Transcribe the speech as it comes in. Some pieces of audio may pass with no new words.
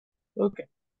Okay.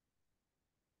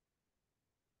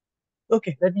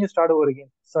 Okay, let me start over again.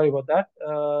 Sorry about that.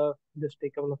 Just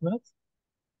take a couple of minutes.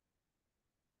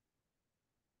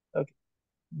 Okay,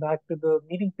 back to the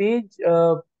meeting page.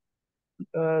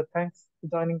 Thanks for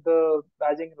joining the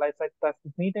badging and lifecycle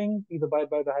taskforce meeting. Please abide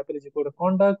by the Hyperledger code of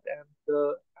conduct and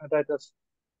the antitrust.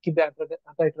 Keep the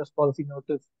antitrust policy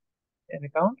notice in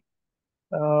account.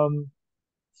 Um,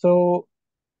 so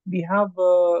we have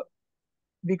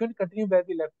we're going to continue where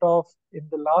we left off in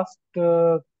the last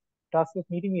taskforce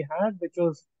meeting we had, which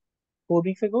was 4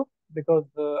 weeks ago, because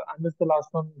I missed the last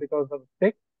one because I was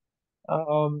sick.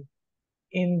 Um,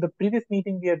 in the previous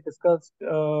meeting, we had discussed,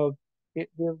 we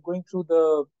were going through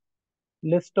the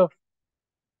list of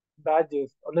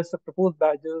badges or list of proposed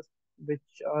badges which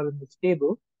are in this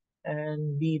table,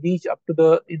 and we reach up to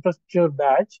the infrastructure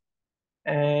badge.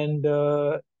 And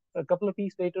a couple of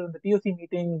weeks later in the TOC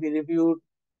meeting, we reviewed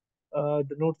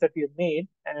the notes that we had made,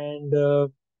 and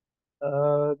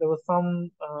there was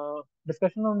some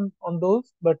discussion on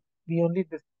those, but we only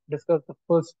discussed the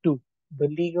first two, the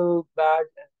legal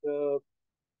badge and the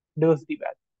diversity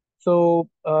badge. So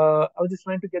I was just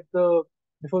trying to get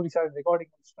before we started recording,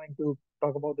 I was trying to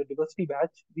talk about the diversity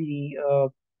badge.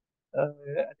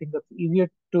 I think that's easier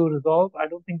to resolve. I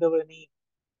don't think there were any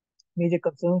major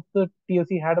concerns that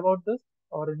TOC had about this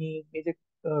or any major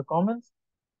comments.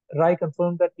 Rai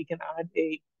confirmed that we can add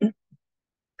a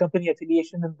company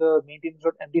affiliation in the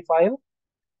maintainers.md file,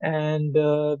 and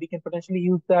we can potentially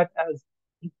use that as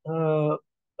uh,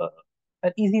 uh,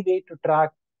 an easy way to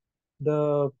track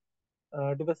the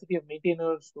diversity of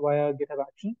maintainers via GitHub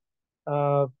Action.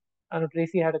 Uh, I know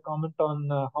Tracy had a comment on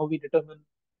how we determine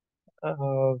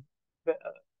uh,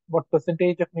 what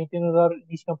percentage of maintainers are in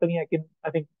each company.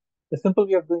 I think the simple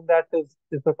way of doing that is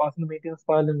by passing the maintenance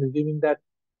file and assuming that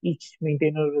each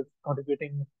maintainer is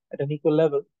contributing at an equal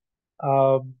level.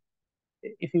 Um,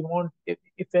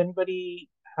 if anybody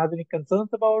has any concerns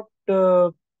about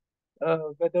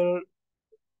whether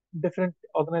different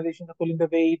organizations are pulling the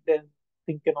weight, then I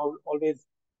think can always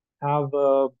have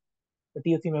the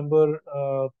TOC member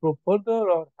probe further,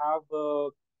 or have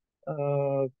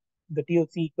the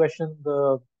TOC question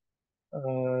uh,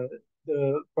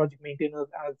 the project maintainers,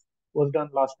 as was done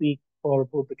last week for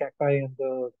both the Cacti and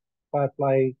the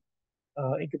Firefly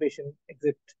incubation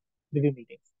exit review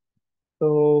meetings.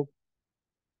 So,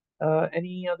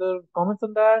 any other comments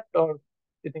on that, or do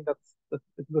you think that's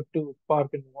good to park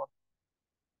and move on?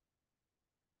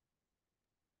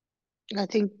 I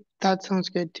think that sounds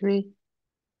good to me.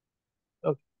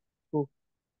 Okay, cool.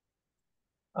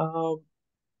 Um,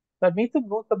 so I made some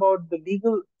notes about the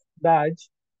legal badge,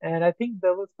 and I think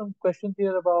there was some questions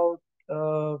here about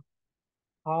uh,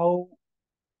 how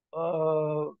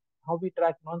uh, how we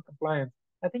track non-compliance.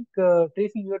 I think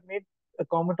Tracy, you had made a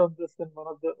comment on this in one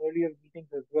of the earlier meetings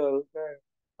as well, where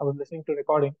I was listening to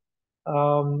recording.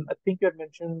 I think you had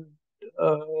mentioned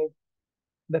uh,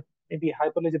 that maybe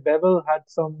Hyperledger Bevel had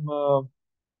some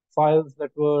files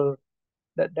that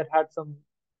had some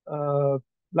uh,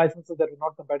 licenses that were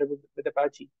not compatible with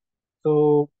Apache.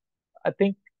 So I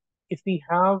think if we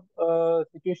have a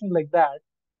situation like that,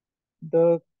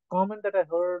 the comment that I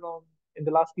heard on in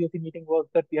the last POC meeting was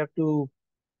that we have to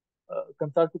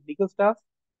consult with legal staff.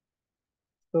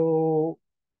 So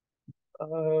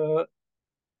uh,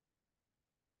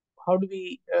 how do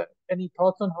we? Any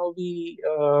thoughts on how we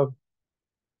uh,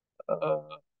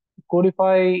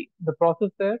 codify the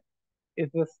process there? Is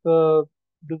this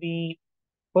do we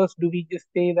first do we just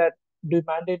say that do we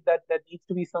mandate that there needs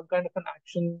to be some kind of an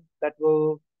action that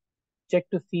will check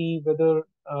to see whether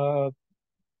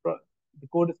the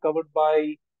code is covered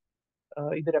by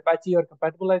either Apache or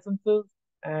compatible licenses,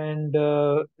 and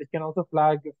it can also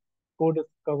flag if code is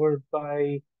covered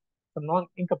by some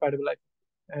non-incompatible licenses.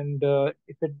 And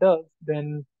if it does,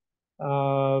 then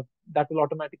that will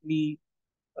automatically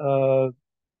uh,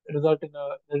 result in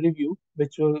a review,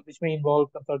 which may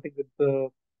involve consulting with the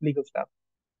legal staff.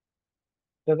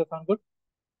 Does that sound good?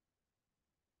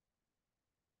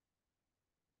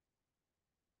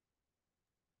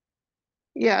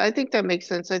 Yeah, I think that makes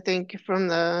sense. I think from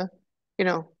you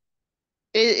know,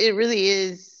 it really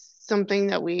is something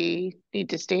that we need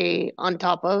to stay on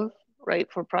top of, right,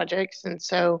 for projects. And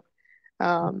so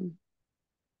um,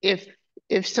 if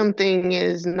if something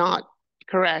is not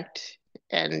correct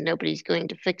and nobody's going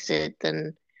to fix it,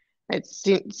 then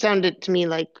sounded to me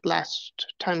like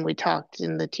last time we talked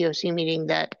in the TOC meeting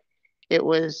that it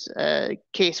was a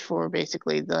case for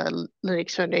basically the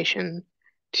Linux Foundation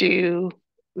to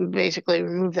basically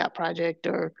remove that project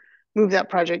or move that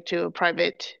project to a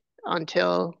private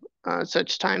until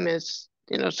such time as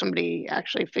somebody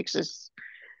actually fixes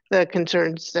the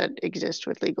concerns that exist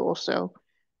with legal. So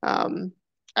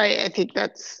I think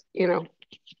that's,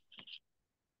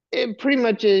 it pretty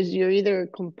much is you're either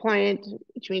compliant,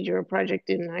 which means you're a project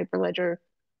in Hyperledger,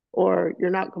 or you're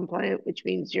not compliant, which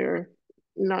means you're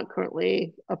not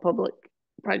currently a public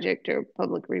project or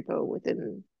public repo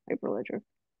within Hyperledger.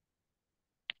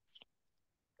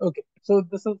 Okay, so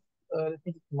this is let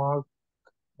me just mark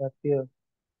that here.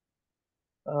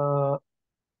 Uh,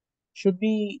 should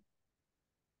be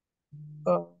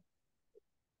uh,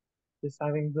 just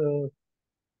having the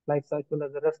life cycle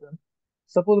as a reference.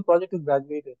 Suppose the project is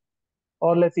graduated,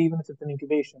 or let's say even if it's an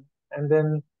incubation, and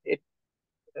then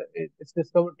it's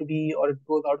discovered to be or it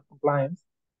goes out of compliance.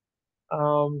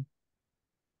 Um,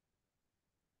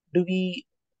 do we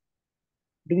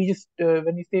just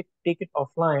when we say take it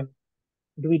offline,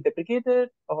 do we deprecate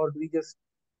it or do we just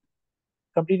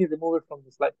completely remove it from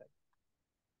the slide deck?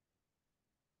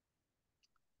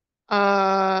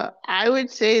 I would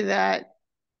say that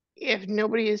if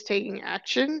nobody is taking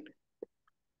action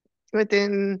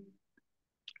within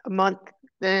a month,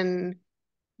 then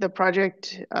the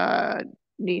project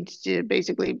needs to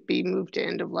basically be moved to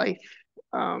end of life.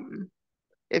 Um,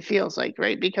 it feels like,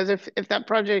 right? Because if that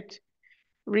project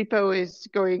repo is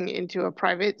going into a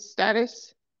private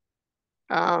status,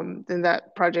 then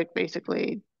that project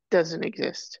basically doesn't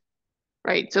exist,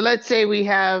 right? So let's say we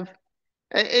have,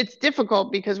 it's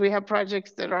difficult because we have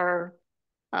projects that are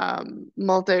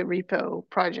multi-repo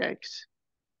projects.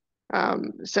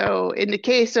 So in the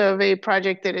case of a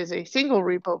project that is a single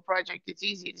repo project, it's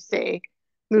easy to say,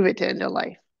 move it to end of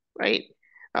life, right?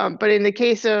 But in the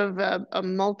case of a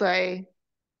multi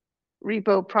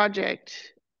repo project,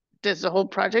 does the whole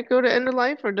project go to end of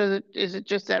life, or is it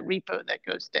just that repo that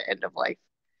goes to end of life,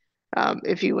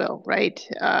 if you will, right?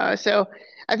 So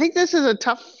I think this is a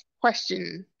tough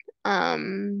question,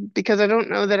 because I don't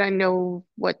know that I know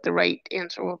what the right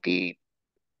answer will be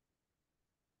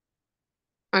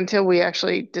until we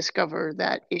actually discover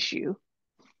that issue.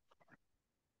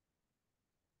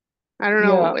 I don't Yeah,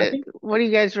 know. I think What do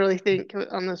you guys really think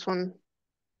on this one?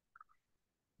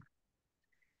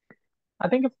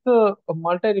 if a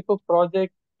multi-repo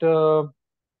project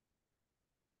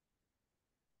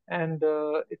and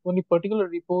if only particular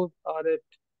repos are at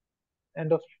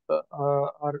end of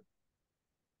are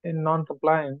in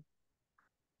non-compliance,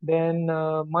 then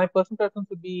my personal preference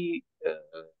would be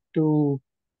to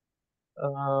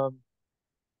um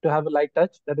to have a light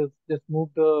touch. That is, just move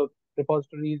the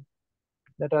repositories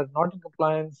that are not in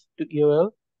compliance to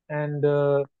EOL, and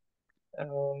uh,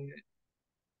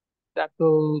 that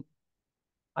will,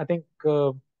 I think,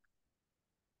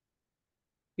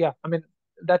 yeah, I mean,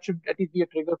 that should at least be a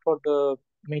trigger for the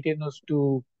maintainers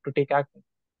to take action.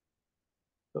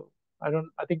 So I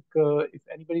think if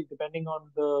anybody is depending on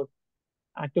the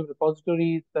active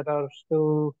repositories that are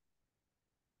still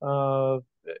uh,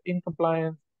 in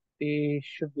compliance, they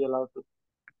should be allowed to.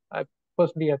 I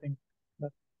personally, I think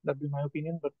that that'd be my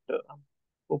opinion, but I'm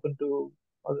open to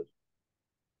others.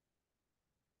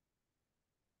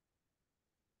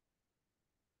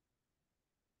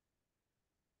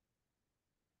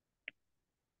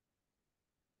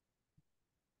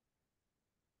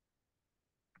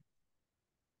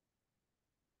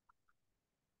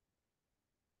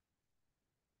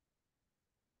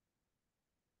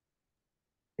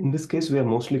 In this case, we are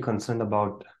mostly concerned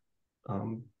about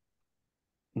um,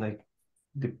 like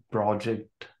the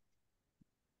project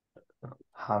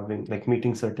having like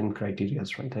meeting certain criteria,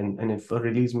 right? And if a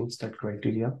release meets that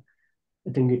criteria,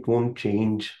 I think it won't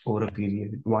change over a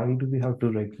period. Why do we have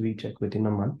to like recheck within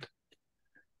a month?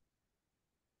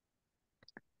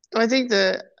 I think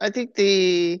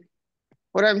the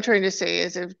what I'm trying to say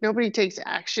is if nobody takes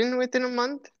action within a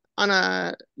month on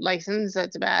a license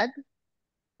that's bad,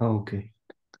 Okay.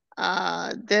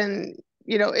 then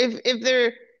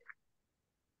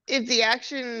if the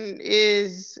action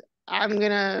is I'm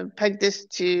gonna peg this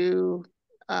to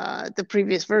the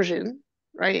previous version,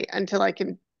 right, until I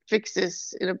can fix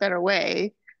this in a better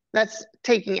way, that's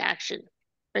taking action,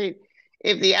 right?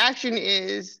 If the action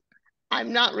is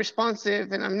I'm not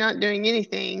responsive and I'm not doing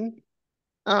anything,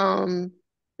 um,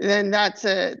 then that's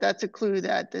a clue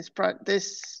that this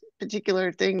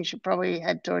particular thing should probably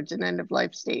head towards an end of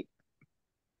life state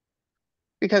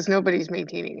because nobody's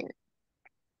maintaining it.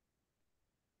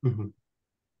 Mm-hmm.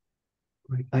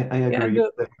 Right. I Yeah, and agree.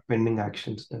 If pending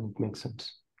actions, then it makes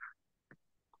sense.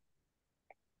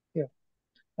 yeah,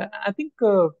 I think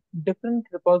different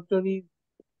repositories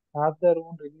have their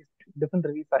own different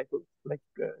release cycles. Like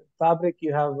Fabric,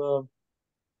 you have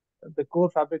the core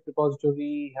Fabric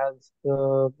repository has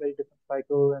a very different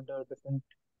cycle and a different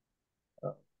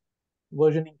uh,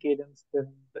 versioning cadence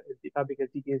than the Fabric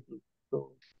SDKs do.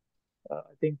 So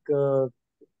I think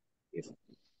if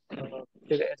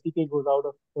say the SDK goes out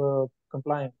of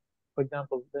compliance, for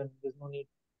example, then there's no need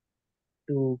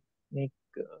to make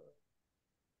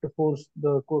to force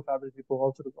the core Fabric repo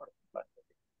also to go out of compliance.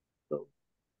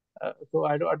 So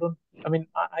I don't. I mean,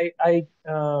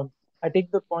 I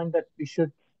take the point that we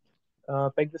should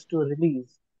peg this to a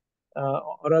release,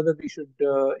 or rather, we should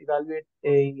evaluate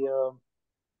a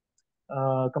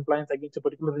compliance against a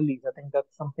particular release. I think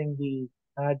that's something we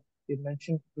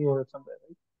mentioned here somewhere,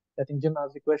 right? I think Jim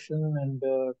asked the question and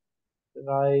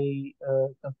I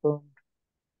confirmed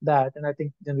that, and I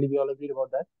think generally we all agreed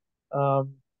about that.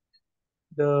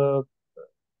 The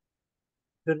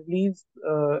release,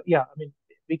 yeah, I mean,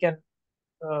 we can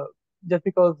uh, just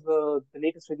because the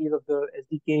latest release of the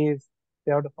SDKs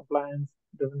they're out of compliance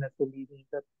doesn't necessarily mean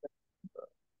that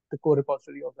the core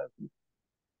repository also has to.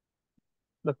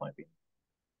 That's my opinion.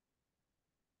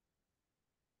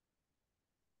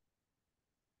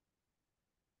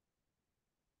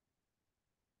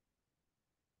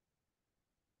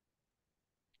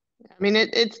 I mean,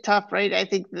 it's tough, right? I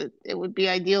think that it would be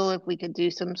ideal if we could do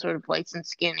some sort of license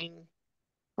scanning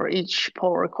for each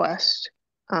pull request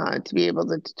to be able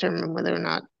to determine whether or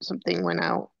not something went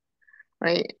out,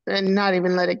 right? And not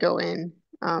even let it go in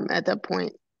at that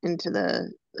point into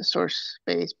the source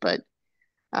space. But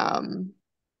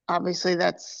obviously,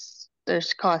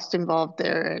 there's cost involved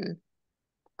there, and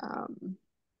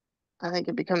I think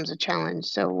it becomes a challenge.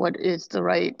 So, what is the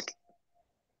right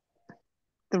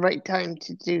time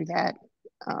to do that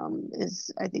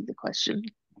is, I think, the question.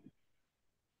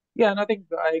 Yeah, and I think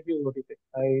I agree with what you say.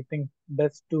 I think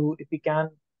best to if we can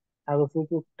have a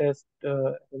foolproof test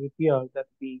every PR, that'd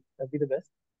be the best.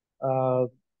 Uh,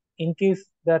 in case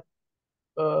that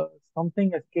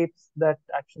something escapes that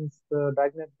action's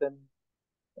dragnet, then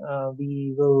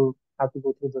we will have to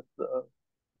go through this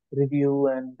review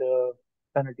and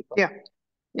penalty process.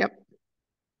 Yeah. Yep.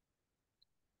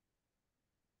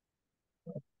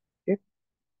 Okay.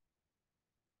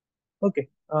 Okay.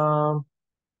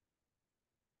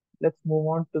 Let's move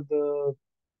on to the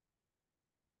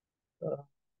uh,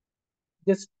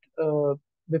 just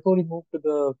before we move to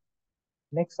the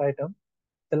next item.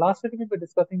 The last item we were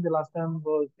discussing the last time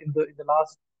was in the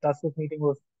last task force meeting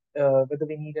was whether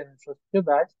we need an infrastructure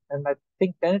badge, and I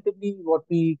think tentatively what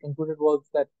we concluded was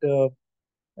that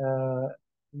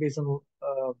based on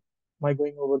my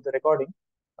going over the recording,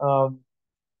 um,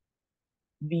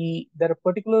 there are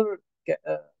particular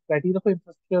criteria for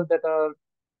infrastructure that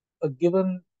are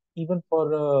given even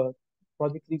for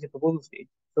project reach a proposal stage.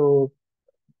 So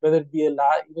whether it be a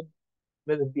lab, even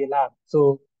whether it be a lab.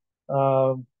 So,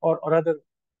 or rather,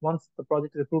 once the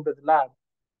project is approved as a lab,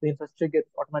 the infrastructure gets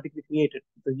automatically created.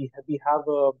 So we have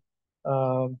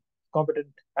competent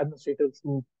administrators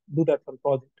who do that for the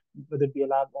project, whether it be a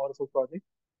lab or a full project.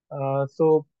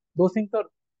 So those things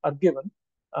are given.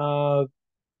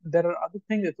 There are other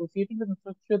things associating with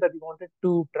infrastructure that we wanted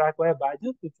to track via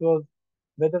badges, which was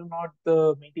whether or not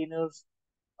the maintainers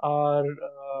are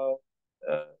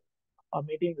uh, are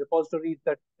maintaining repositories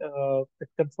that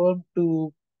conform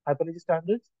to Hyperledger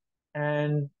standards,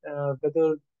 and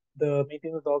whether the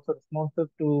maintainer is also responsive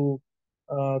to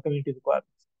community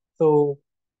requirements. So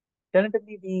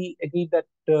tentatively, we agreed that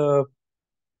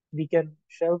we can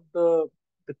shelve the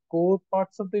core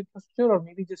parts of the infrastructure, or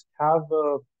maybe just have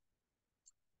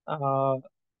uh,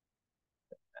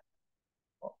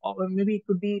 or maybe it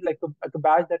could be like a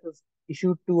badge that is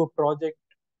issued to a project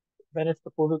when its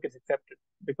proposal gets accepted,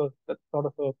 because that's sort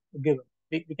of a given.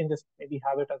 We can just maybe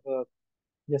have it as a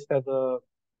just uh,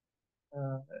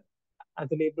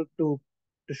 as a label to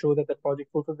show that the project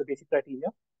fulfills the basic criteria.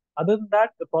 Other than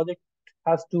that, the project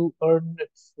has to earn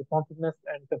its responsiveness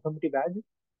and conformity badge,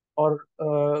 or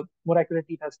more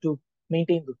accurately, it has to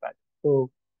maintain those badges. So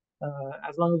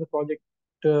as long as the project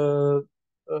uh,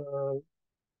 uh,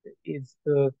 is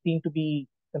seen to be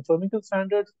conforming to the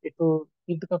standards, it will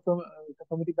keep the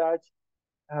conformity badge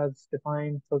as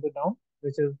defined further down,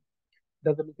 which is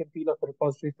does the look and feel of the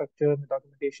repository structure and the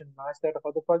documentation match that of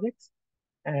other projects,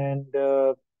 and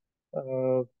uh,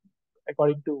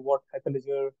 according to what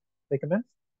Hyperledger recommends,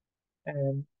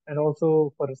 and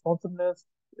also for responsiveness,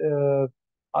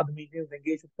 are the mediums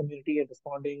engaged with community and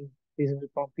responding reasonably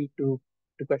promptly to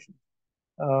questions.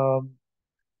 Um,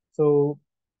 so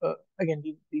again,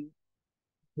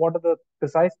 what are the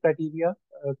precise criteria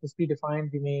crisply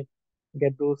defined? We may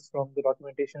get those from the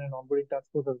documentation and onboarding task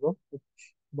force as well, which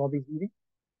Bobby is leading.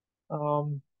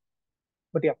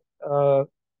 But yeah,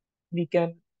 we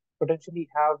can potentially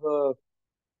have a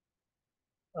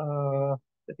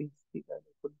let me see,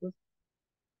 put this.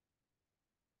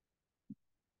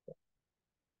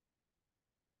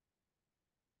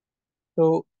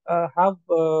 So have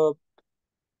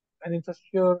an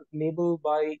infrastructure label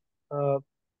uh,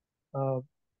 uh,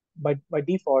 by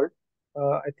default.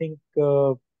 I think,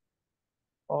 or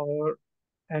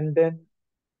and then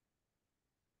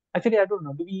actually I don't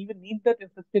know. Do we even need that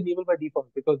infrastructure label by default?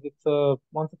 Because it's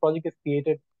once the project is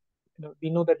created,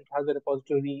 we know that it has a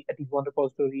repository, at least one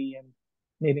repository, and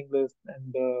mailing list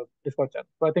and Discord channel.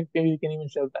 So I think maybe we can even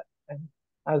shelve that. And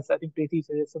as I think Preeti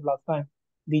suggested last time,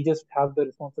 we just have the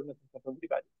responsiveness and control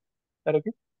badges. Is that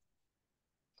okay?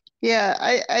 Yeah,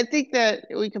 I think that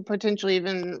we could potentially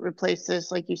even replace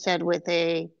this, like you said, with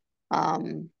a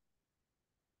an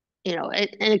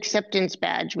acceptance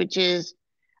badge, which is,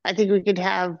 I think we could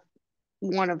have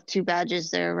one of two badges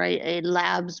there, right? A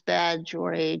labs badge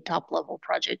or a top level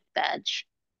project badge,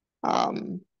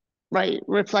 right?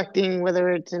 Reflecting whether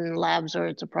it's in labs or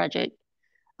it's a project.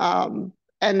 And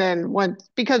then once,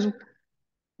 because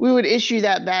we would issue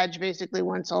that badge basically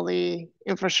once all the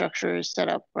infrastructure is set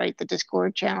up, right? The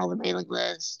Discord channel, the mailing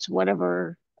list,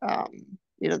 whatever, the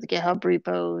GitHub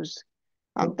repos,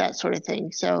 that sort of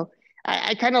thing. So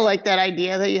I kind of like that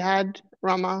idea that you had,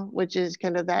 Rama, which is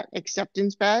kind of that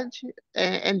acceptance badge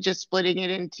and just splitting it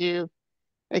into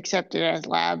accepted as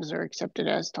labs or accepted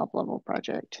as top level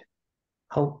project.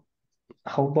 How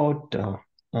how about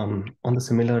on the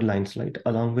similar lines, right?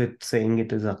 Along with saying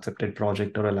it is accepted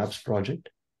project or a labs project,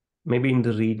 maybe in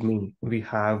the README we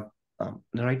have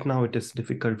right now it is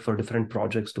difficult for different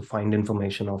projects to find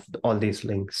information of all these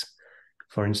links.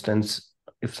 For instance,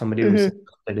 if somebody was Mm-hmm.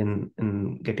 interested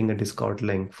in getting a Discord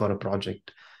link for a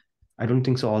project, I don't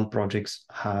think so all projects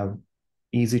have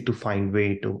easy to find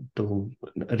way to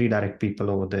redirect people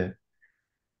over there.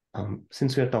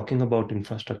 Since we are talking about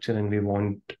infrastructure and we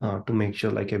want to make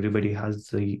sure like everybody has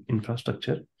the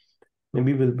infrastructure,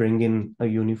 maybe we'll bring in a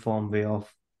uniform way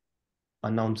of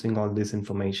announcing all this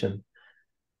information.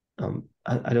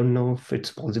 I don't know if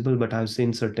it's possible, but I've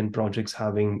seen certain projects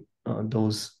having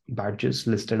those badges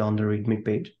listed on the README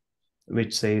page,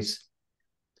 which says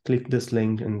click this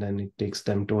link and then it takes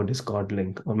them to a Discord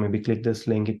link, or maybe click this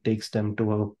link, it takes them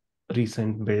to a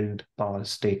recent build power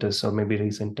status, or maybe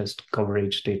recent test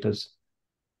coverage status.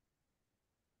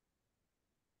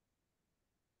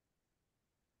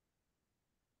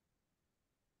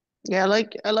 Yeah,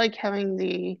 I like having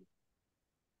the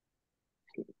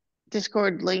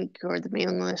Discord link or the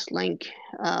mailing list link.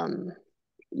 Um,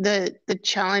 the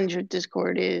challenge with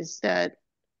Discord is that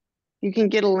you can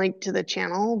get a link to the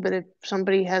channel, but if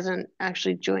somebody hasn't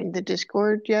actually joined the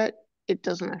Discord yet, it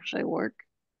doesn't actually work.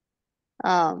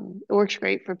 It works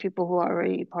great for people who are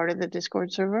already part of the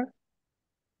Discord server.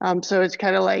 So it's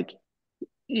kind of like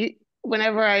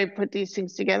whenever I put these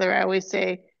things together, I always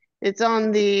say it's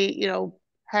on the,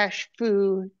 hash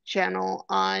foo channel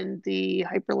on the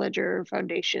Hyperledger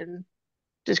Foundation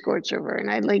Discord server. And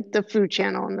I link the foo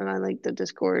channel and then I link the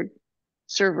Discord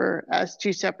server as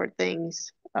two separate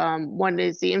things. One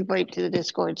is the invite to the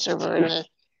Discord server, and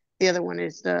the other one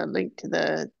is the link to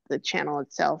the channel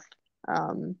itself.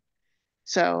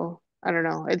 So I don't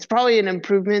know. It's probably an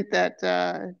improvement that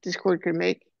Discord could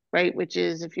make, right? Which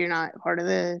is if you're not part of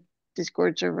the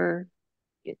Discord server,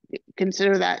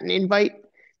 consider that an invite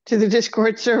to the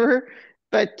Discord server.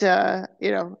 But I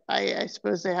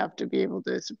suppose they have to be able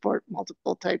to support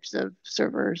multiple types of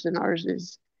servers, and ours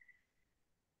is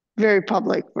very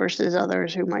public versus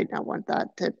others who might not want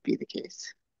that to be the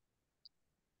case.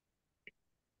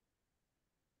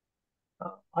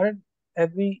 Aren't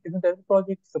isn't every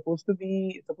project supposed to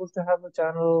have a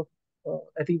channel,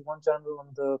 at least one channel on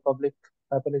the public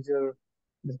Hyperledger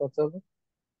Discord server?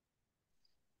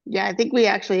 Yeah, I think we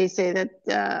actually say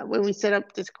that when we set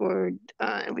up Discord,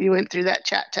 we went through that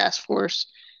chat task force.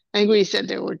 I think we said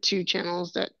there were two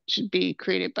channels that should be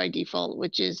created by default,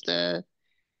 which is the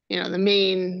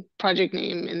main project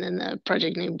name and then the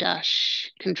project name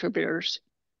dash contributors,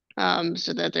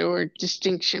 so that there were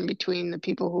distinction between the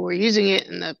people who were using it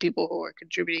and the people who were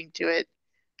contributing to it.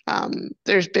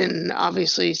 There's been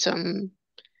obviously some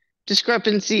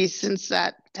discrepancies since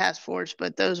that task force,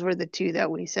 but those were the two that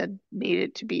we said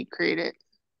needed to be created.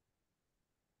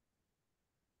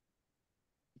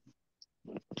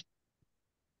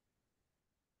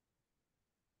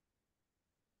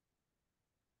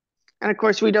 And of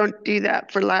course, we don't do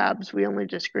that for labs. We only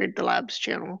just create the labs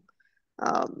channel.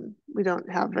 We don't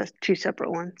have two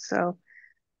separate ones. So,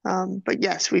 but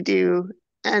yes, we do.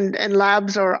 And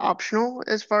labs are optional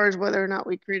as far as whether or not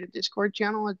we create a Discord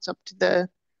channel. It's up to the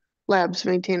labs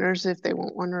maintainers if they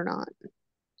want one or not.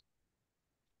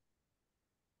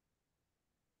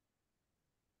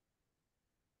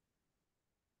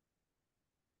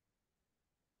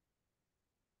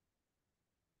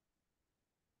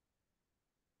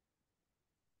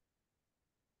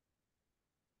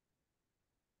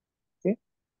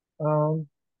 Um,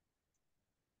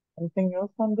 Anything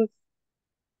else on this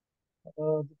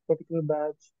particular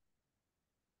badge?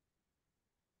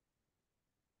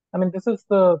 I mean, this is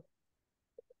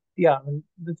yeah, I mean,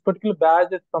 this particular badge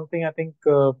is something I think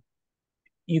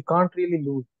you can't really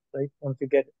lose, right? Once you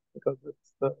get it, because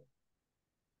it's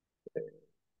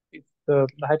the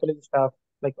Hyperledger staff,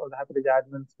 like all the Hyperledger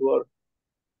admins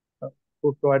uh,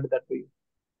 who provided that for you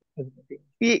as a maintainer.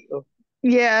 Ye- So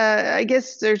Yeah, I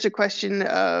guess there's a question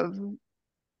of,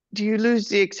 do you lose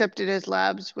the accepted as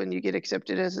labs when you get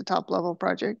accepted as a top level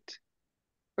project?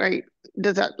 Right?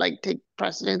 Does that like take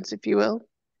precedence, if you will?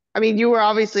 I mean, you were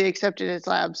obviously accepted as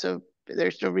lab, so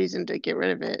there's no reason to get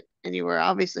rid of it. And you were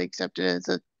obviously accepted as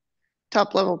a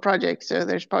top level project, so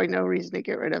there's probably no reason to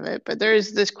get rid of it. But there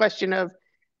is this question of,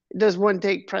 does one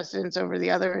take precedence over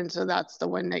the other? And so that's the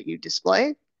one that you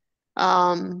display.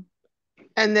 Um,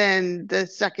 and then the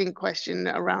second question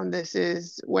around this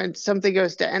is, when something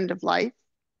goes to end of life,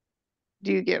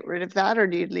 do you get rid of that or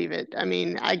do you leave it? I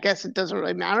mean, I guess it doesn't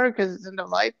really matter because it's end of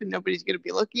life and nobody's going to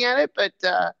be looking at it. But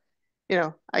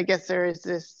I guess there is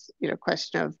this,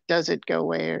 question of, does it go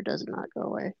away or does it not go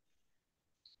away?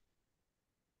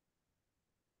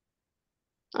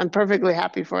 I'm perfectly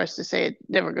happy for us to say it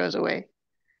never goes away.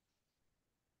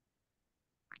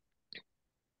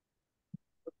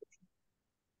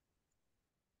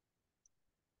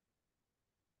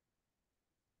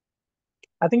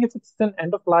 I think if it's an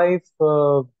end of life,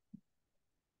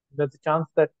 there's a chance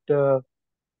that the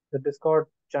Discord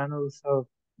channels have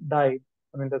died.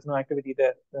 I mean, there's no activity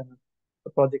there, then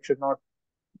the project should not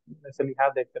necessarily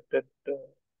have the accepted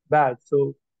badge.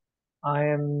 So I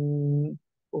am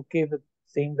okay with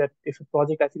saying that if a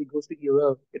project actually goes to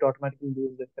EOL, it automatically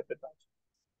loses the accepted badge.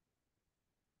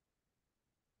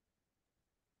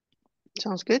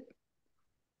 Sounds good.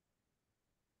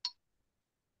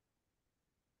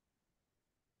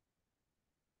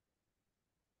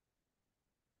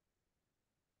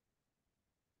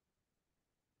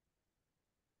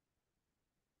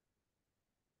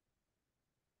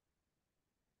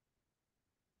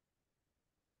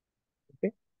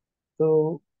 Okay,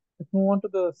 so let's move on to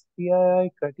the CII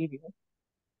criteria.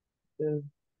 Uh,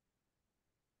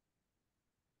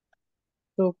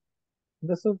 So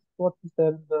this is what is there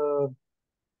in the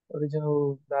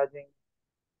original badging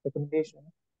recommendation.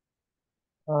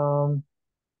 Um,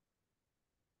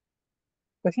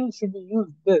 Question is, should we use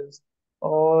this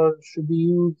or should we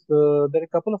use, there are a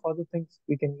couple of other things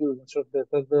we can use instead of this.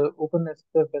 There's the open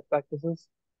SSF best practices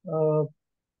uh,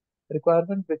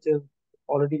 requirement, which is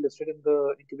already listed in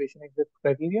the incubation exit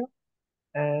criteria.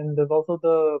 And there's also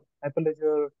the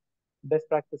Hyperledger best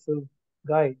practices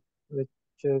guide, which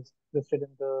is listed in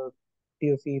the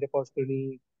TOC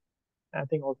repository, I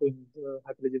think also in the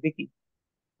Hyperledger wiki.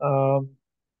 Um,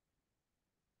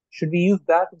 should we use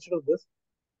that instead of this?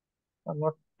 I'm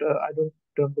not, I don't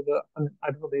remember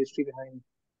I don't know the history behind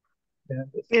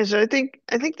this. Yeah, so I think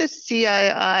the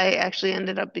CII actually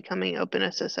ended up becoming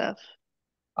OpenSSF.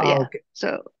 But yeah, Okay. so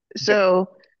Okay.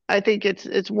 so I think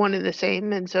it's one and the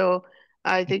same, and so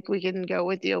I think we can go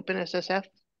with the OpenSSF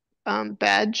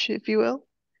badge, if you will.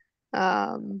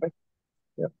 Um, Right.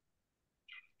 Yeah.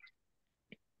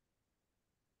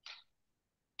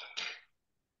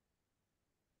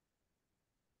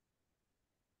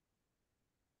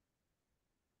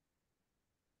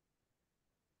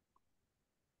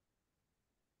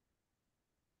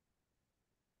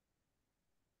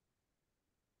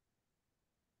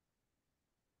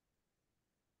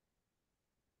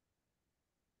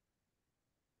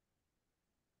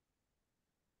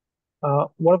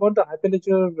 What about the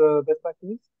Hyperledger best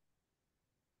practices?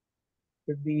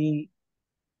 Should we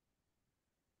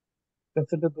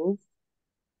consider those?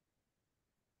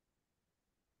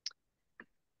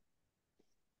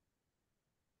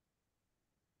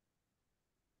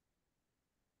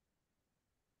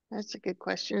 that's a good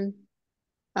question.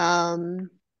 Um,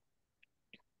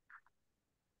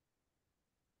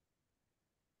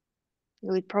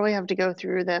 we probably have to go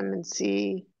through them and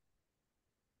see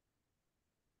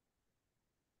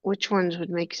which ones would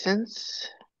make sense.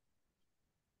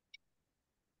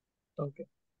 Okay.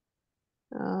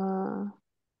 Uh,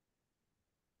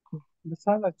 This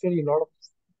has actually a lot of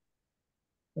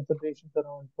considerations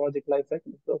around project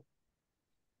lifecycle. So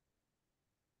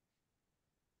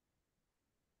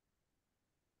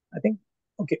I think,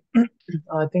 okay,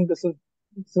 I think this is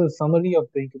a summary of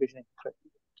the incubation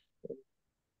criteria.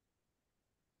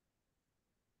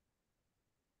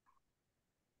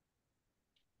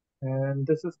 And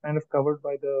this is kind of covered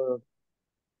by the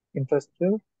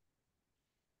infrastructure.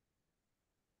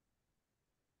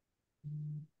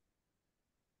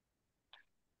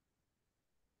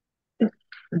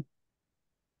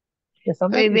 Yeah, I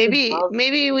sometimes mean, we should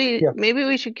have. Yeah, maybe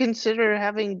we should consider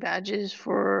having badges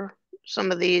for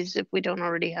some of these if we don't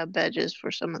already have badges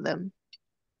for some of them,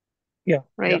 yeah,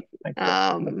 right? like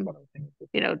that's what I was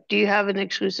thinking. Do you have an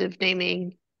exclusive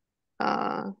naming?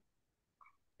 Uh,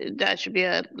 that should be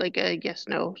a like a yes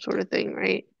no sort of thing,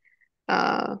 right?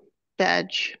 Uh,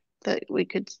 badge that we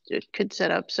could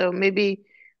set up. So maybe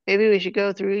we should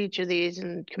go through each of these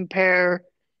and compare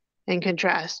and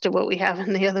contrast to what we have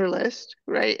in the other list,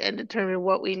 right? And determine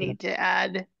what we Yeah, need to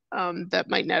add that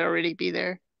might not already be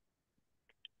there.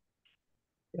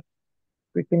 yeah.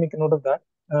 Quickly make a note of that.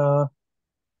 Uh,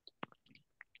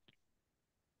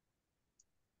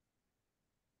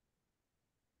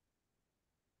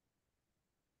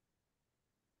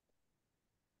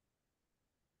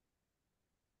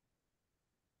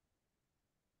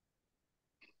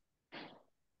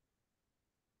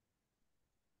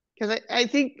 Because I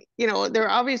think, they're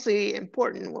obviously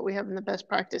important what we have in the best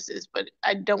practices, but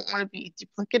I don't want to be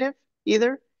duplicative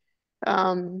either.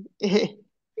 And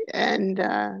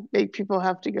make people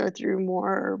have to go through more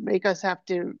or make us have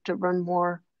to run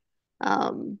more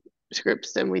um,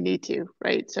 scripts than we need to,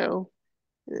 right? So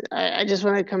I just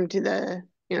want to come to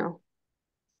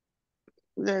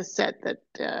the set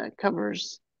that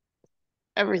covers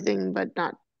everything, but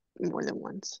not more than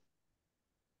once.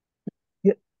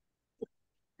 yeah,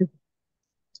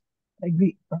 I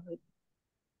agree.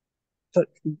 Sorry.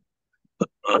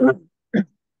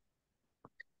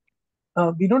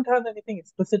 We don't have anything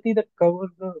explicitly that covers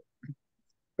the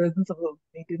presence of a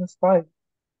maintenance file,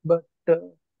 but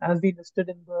as we listed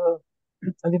in the,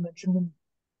 as we mentioned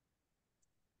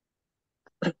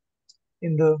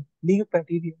in the legal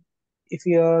criteria, if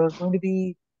we are going to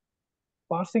be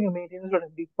parsing a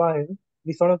maintenance.md file,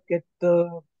 we sort of get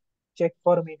the check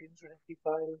for a maintenance.md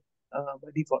file by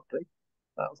default, right?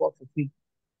 For free.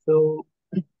 So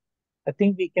I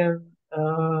think we can,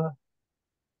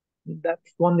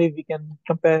 that's one way we can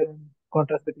compare and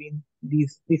contrast between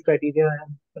these criteria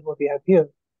and what we have here.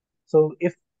 So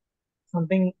if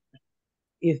something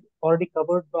is already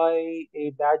covered by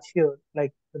a badge here,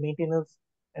 like the maintenance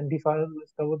MD file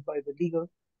is covered by the legal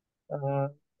uh,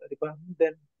 requirement,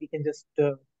 then we can just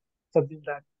subsume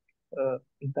that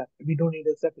in that. We don't need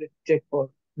a separate check for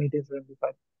maintenance MD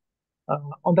file.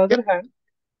 On the other Yep. hand,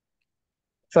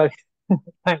 sorry,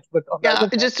 thanks, but on the Yeah, other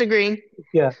hand, just agreeing.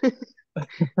 yeah,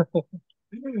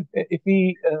 if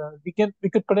we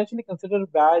could potentially consider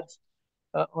badge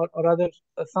or rather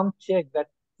some check that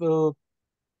will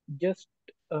just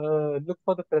look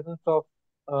for the presence of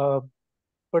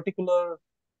particular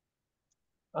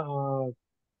uh,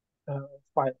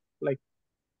 file. Like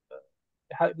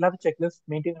have a checklist,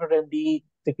 maintain.md,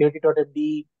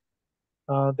 security.md,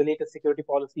 the latest security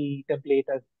policy template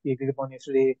as we agreed upon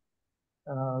yesterday,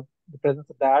 the presence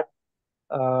of that,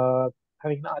 uh,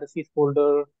 having an RSCs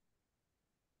folder.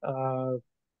 Uh,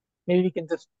 Maybe we can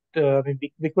just,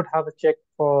 we could have a check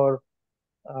for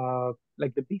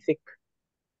like the basic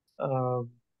um,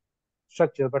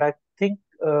 structure, but I think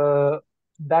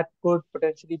that could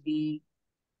potentially be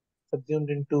subsumed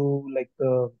into like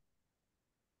the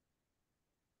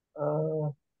uh,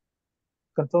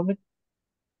 conformity.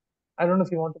 I don't know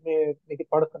if you want to make it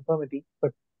part of conformity,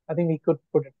 but I think we could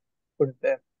put it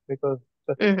there because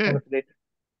that's kind Hmm. of related.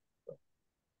 So,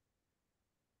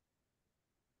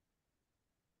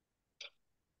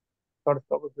 sort of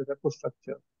covers the repo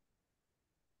structure.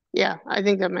 Yeah, I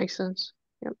think that makes sense.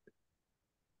 Yep.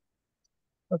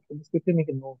 Okay, let's quickly make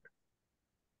a note.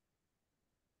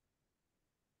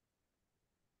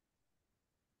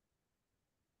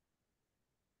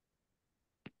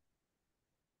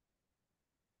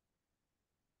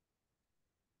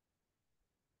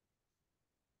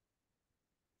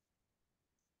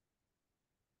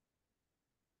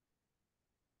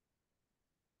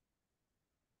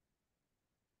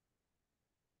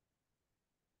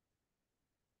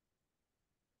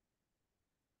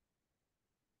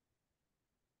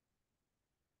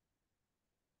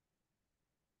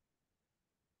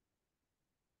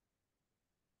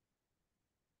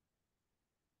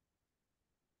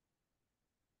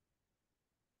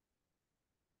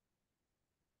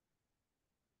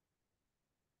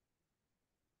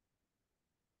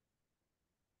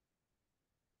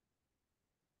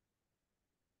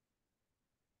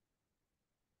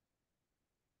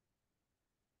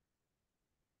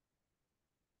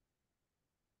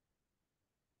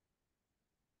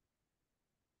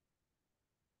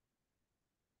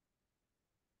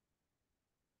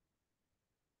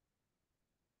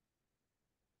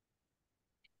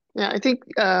 Yeah, I think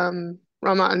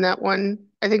Rama on that one.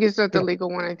 I think it's not the Yeah, legal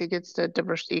one. I think it's the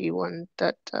diversity one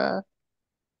that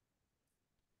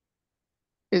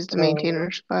is the Uh,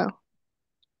 maintainers file.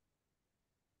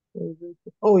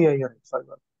 oh yeah, yeah. Sorry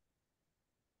about that.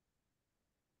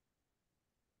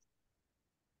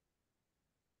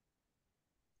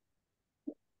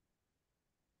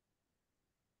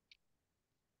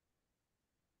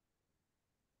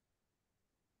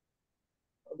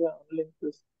 Okay, unlink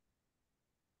this.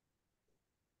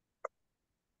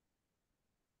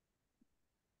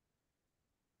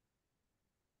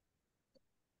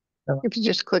 If you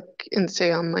just click and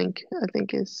say on link, I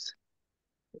think is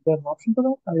Is there an option for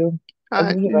that?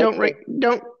 I usually right don't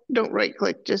click. don't right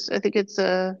click. Just I think it's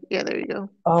yeah, there you go.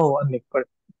 Oh, unlink. Got it.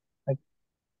 Like,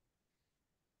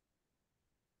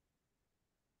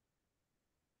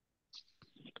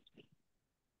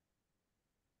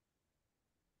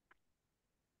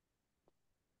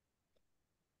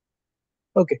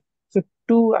 okay, so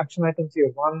two action items here.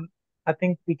 One, I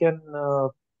think we can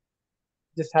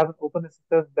just have an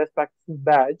OpenSSL best practices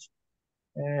badge.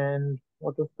 And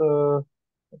what is the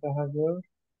what I have here?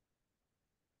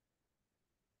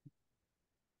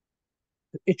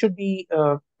 It should be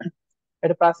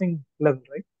at a passing level,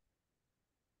 right?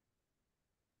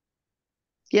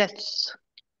 Yes.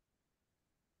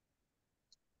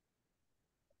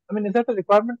 I mean, is that a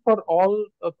requirement for all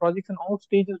projects in all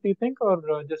stages, do you think, or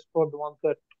just for the ones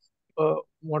that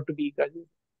want to be graduate?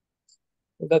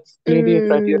 That's clearly a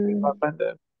criteria we Mm, can't find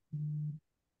there.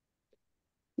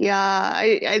 yeah,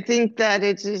 I think that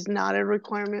it is not a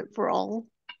requirement for all.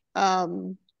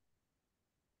 Um,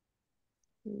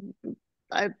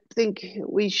 I think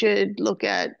we should look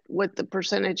at what the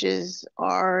percentages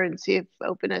are and see if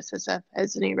OpenSSF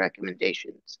has any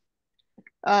recommendations.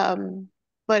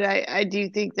 But I do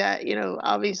think that,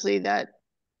 obviously that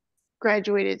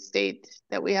graduated state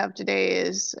that we have today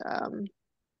is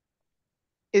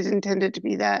intended to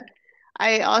be that.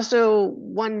 I also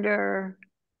wonder,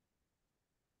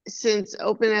 since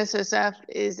OpenSSF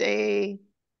is a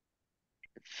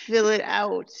fill it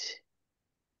out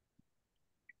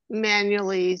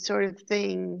manually sort of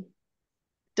thing,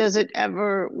 does it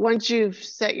ever, once you've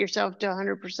set yourself to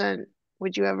 100%,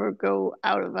 would you ever go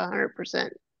out of 100%?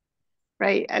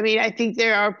 Right? I mean, I think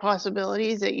there are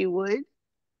possibilities that you would,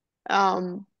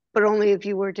 but only if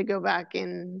you were to go back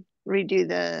and redo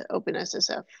the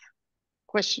OpenSSF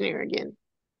questionnaire again,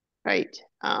 right?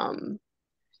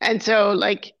 And so,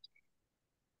 like,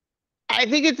 I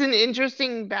think it's an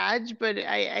interesting badge, but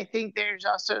I think there's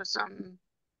also some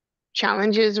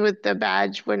challenges with the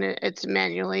badge when it's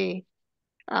manually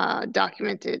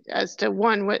documented as to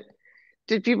one, what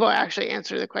did people actually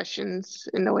answer the questions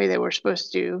in the way they were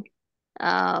supposed to?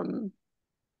 Um,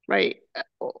 right?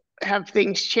 Have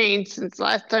things changed since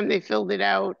last time they filled it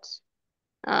out?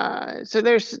 So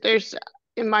there's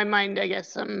in my mind, I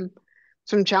guess, some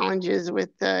challenges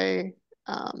with the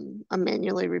a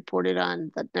manually reported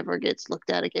on that never gets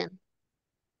looked at again.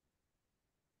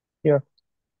 Yeah.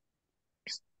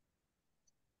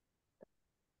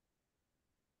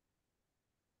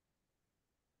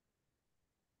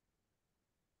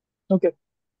 Okay.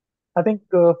 I think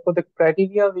for the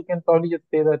criteria, we can probably just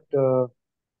say that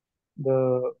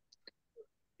the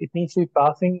it needs to be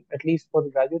passing at least for the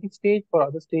graduating stage. For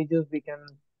other stages, we can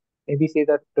maybe say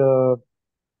that the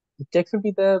checks will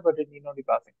be there, but it need not be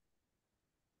passing.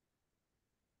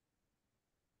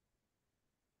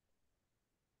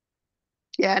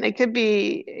 Yeah, and it could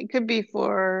be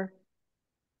for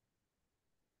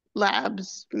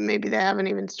labs. Maybe they haven't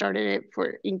even started it.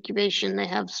 For incubation. They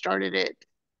have started it,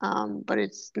 but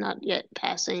it's not yet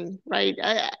passing. Right.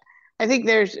 I think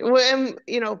there's,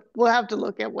 we'll have to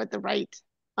look at what the right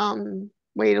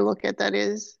way to look at that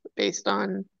is based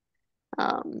on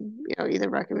either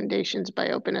recommendations by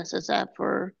OpenSSF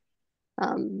or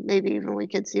maybe even we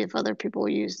could see if other people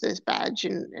use this badge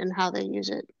and how they use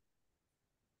it.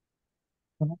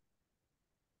 Mhm.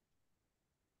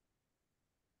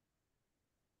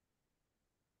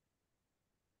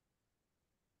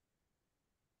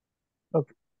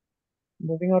 Okay.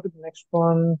 Moving on to the next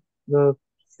one, the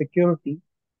security.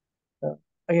 Uh,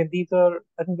 Again, these are,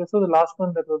 I think this was the last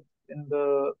one that was in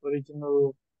the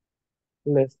original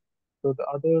list. So the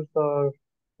others are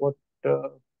what uh,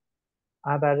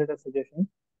 I've added as suggestions.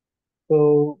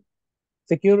 So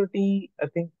security, I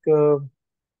think,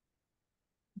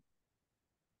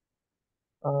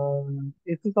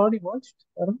 is this already merged?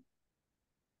 I don't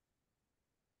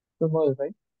know. Merged,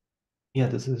 right? Yeah,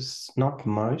 this is not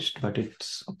merged, but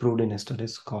it's approved in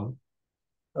yesterday's call.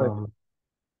 Right. Um,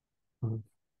 mm,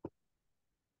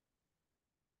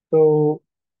 So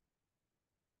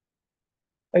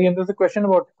again, there's a question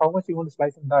about how much you want to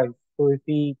slice and dice. So if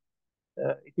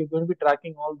you're going to be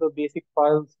tracking all the basic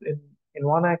files in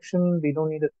one action, we don't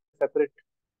need a separate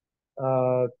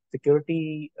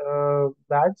security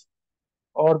badge,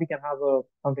 or we can have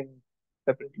something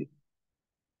separately.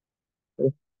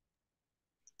 So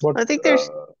what? I think there's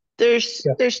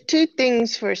Yeah. there's two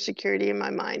things for security in my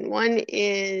mind. One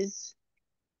is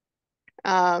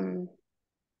do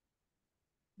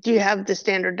you have the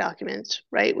standard documents,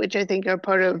 right? Which I think are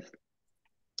part of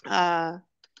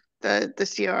the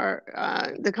CR,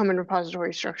 the common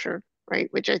repository structure, right?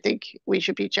 Which I think we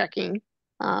should be checking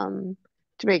to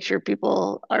make sure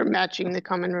people are matching the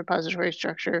common repository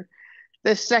structure.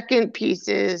 The second piece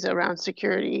is around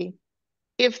security.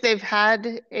 If they've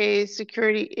had a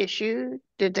security issue,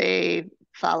 did they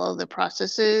follow the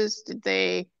processes? Did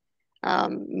they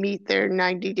meet their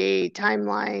 90-day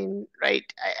timeline, right?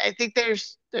 I think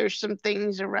there's some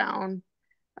things around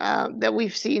that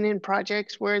we've seen in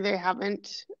projects where they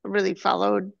haven't really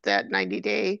followed that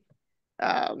 90-day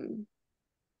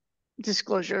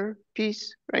disclosure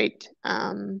piece, right?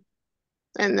 And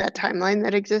that timeline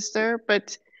that exists there.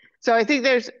 But so I think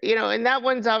there's, and that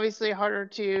one's obviously harder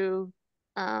to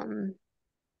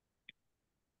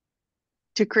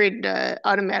create an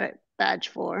automatic badge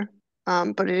for,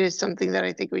 but it is something that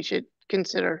I think we should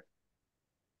consider.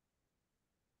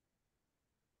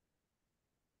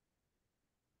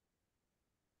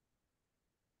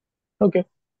 Okay.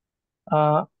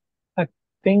 I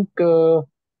think how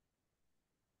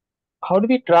do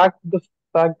we track the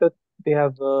fact that they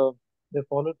have they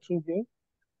followed through here?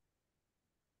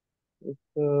 It's,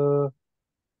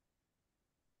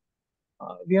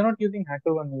 we are not using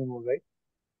HackerOne anymore, right?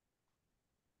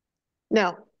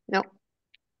 No.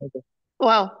 Okay.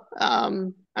 Well, I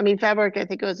mean, Fabric, I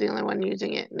think was the only one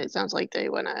using it, and it sounds like they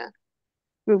want to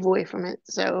move away from it.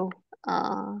 So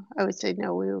I would say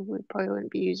no, we probably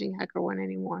wouldn't be using HackerOne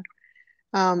anymore.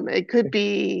 It could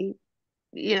be,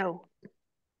 there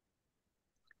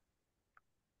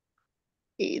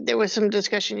was some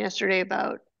discussion yesterday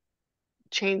about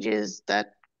changes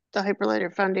that the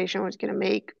Hyperledger Foundation was going to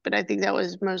make, but I think that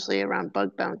was mostly around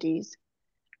bug bounties.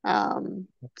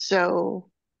 So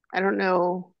I don't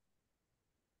know.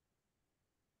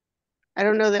 I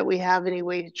don't know that we have any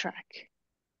way to track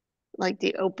like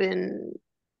the open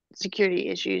security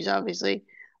issues, obviously.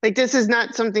 Like this is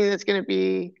not something that's going to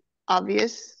be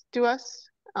obvious to us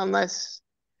unless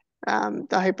the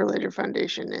Hyperledger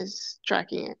Foundation is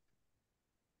tracking it.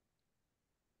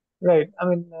 Right. I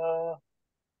mean,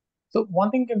 so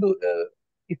one thing you can do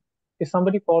if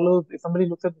somebody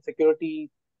looks at the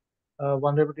security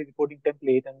vulnerability reporting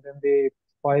template and then they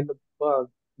file a bug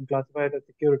and classify it as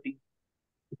security,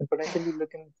 you can potentially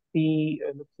look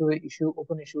through the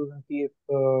open issues and see if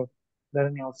there are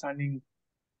any outstanding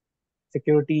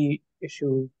security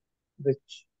issues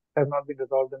which have not been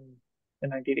resolved in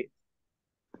 90 days.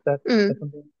 That's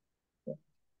something. Yeah.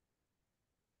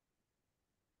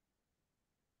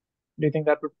 Do you think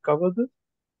that would cover this?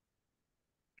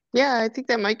 Yeah, I think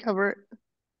that might cover it.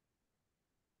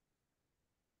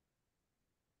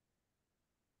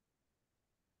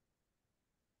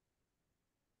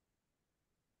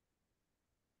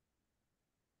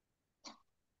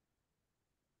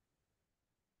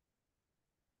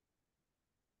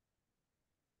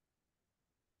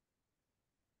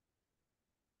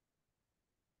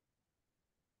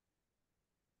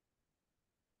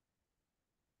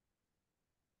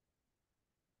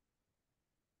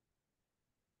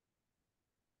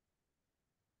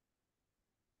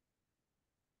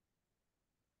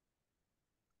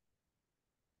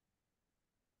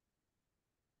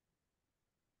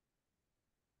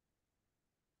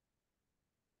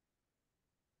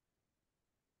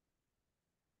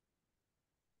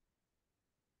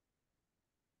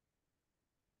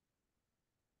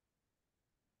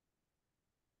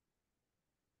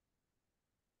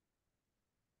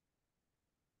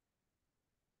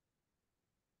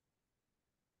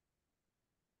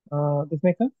 This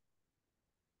makes sense?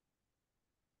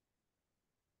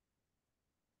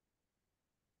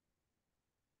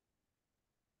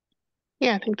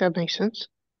 Yeah, I think that makes sense.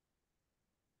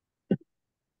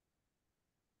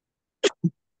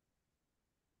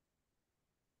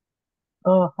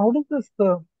 How does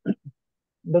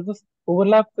this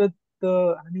overlap with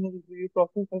the annual review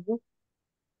process as well?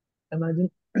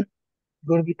 Imagine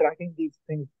going to be tracking these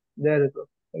things there as well,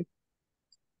 right?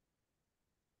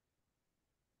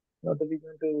 What are we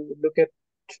going to look at?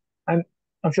 I'm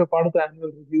I'm sure part of the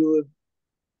annual review is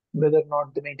whether or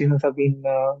not the maintenance have been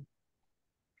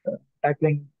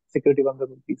tackling security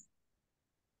vulnerabilities.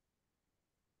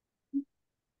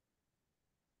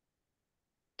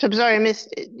 So I'm sorry, I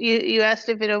missed you. You asked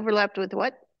if it overlapped with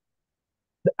what?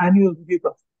 The annual review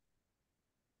process.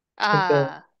 Like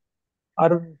Ah,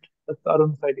 Arun, that's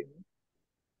Arun's idea.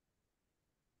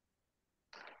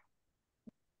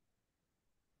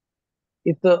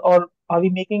 or are we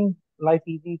making life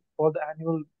easy for the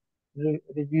annual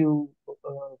review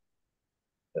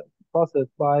process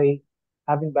by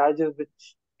having badges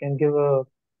which can give a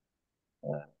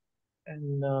uh,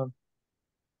 and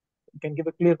can give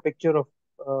a clear picture of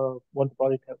what the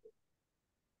project has.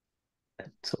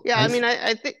 So Yeah, I I mean, see.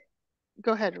 I think,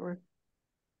 go ahead, Arun.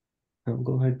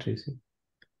 Go ahead, Tracy.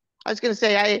 I was going to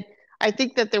say, I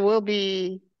think that there will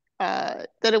be, that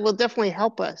it will definitely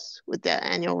help us with that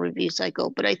annual review cycle,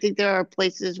 but I think there are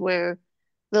places where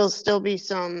there'll still be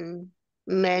some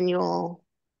manual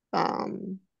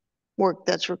work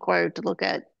that's required to look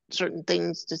at certain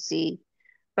things to see,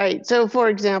 right? So for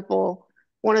example,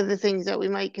 one of the things that we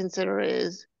might consider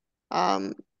is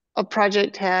um, a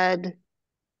project had,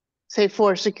 say,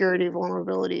 4 security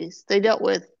vulnerabilities. They dealt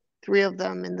with 3 of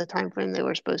them in the time frame they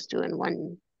were supposed to, and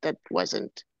one that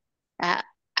wasn't. Uh,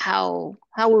 how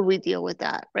would we deal with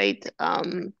that, right?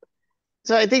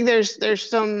 So I think there's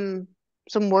some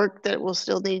work that will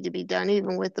still need to be done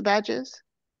even with the badges.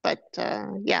 But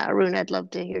yeah, Arun, I'd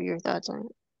love to hear your thoughts on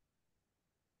it.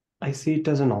 I see it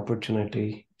as an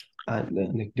opportunity,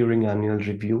 like during annual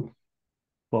review,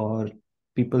 for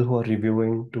people who are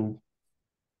reviewing to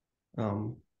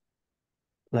um,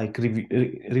 like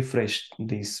refresh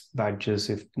these badges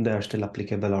if they are still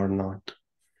applicable or not.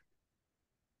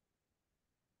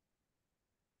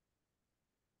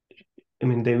 I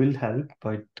mean, they will help,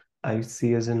 but I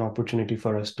see as an opportunity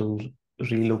for us to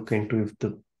relook into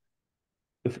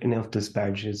if any of this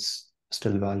badge is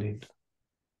still valid.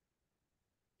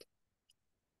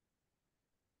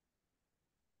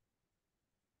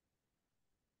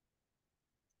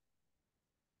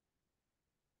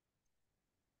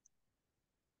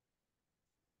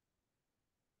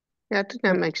 Yeah, I think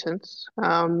that makes sense.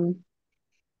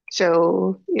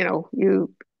 So,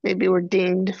 you maybe were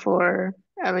dinged for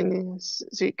having a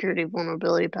security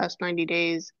vulnerability past 90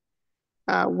 days.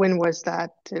 When was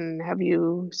that? And have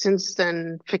you since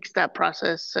then fixed that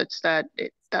process such that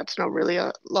that's not really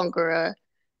longer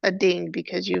a ding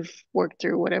because you've worked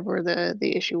through whatever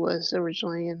the issue was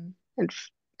originally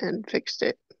and fixed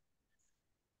it?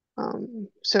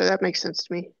 So that makes sense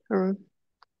to me, Arun.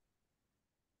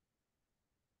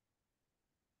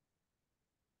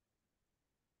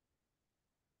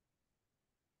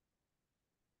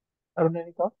 Arun,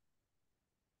 any thoughts?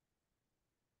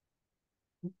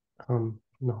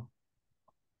 No.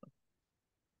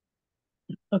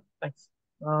 Thanks.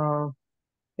 I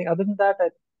think other than that, I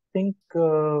think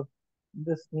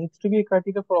this needs to be a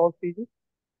criteria for all stages.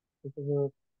 This is a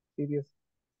serious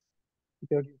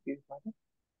security serious matter.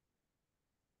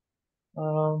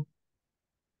 Um,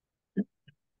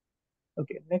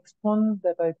 okay, next one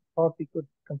that I thought we could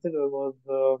consider was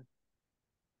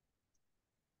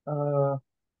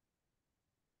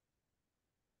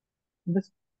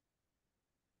this.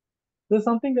 This is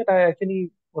something that I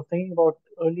actually was thinking about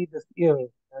early this year. In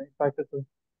fact, it was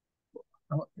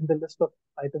in the list of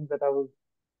items that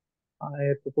I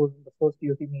had proposed in the first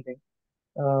UC meeting.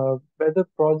 Whether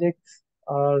projects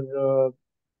are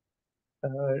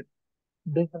uh,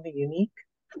 doing something unique,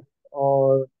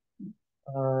 or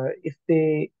if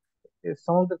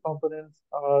some of the components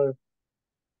are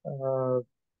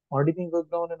already being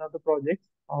worked on in other projects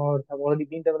or have already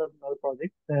been developed in other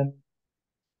projects, then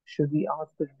should we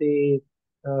ask if they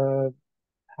uh,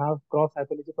 have cross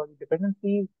Hyperledger project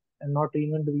dependencies and not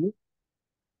reinvent the wheel?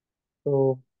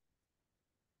 So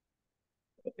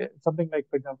something like,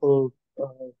 for example,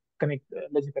 ledger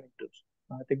connectors.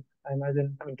 I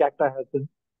imagine, I mean, Cacti has been,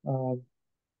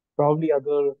 probably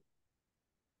other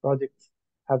projects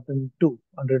have them too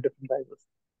under different drivers.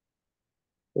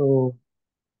 So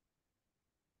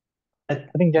I,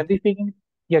 I think generally speaking,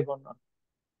 yeah, go on.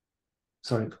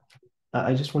 sorry.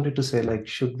 I just wanted to say, like,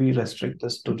 should we restrict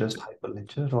this to just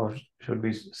Hyperledger, or should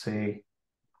we say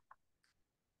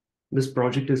this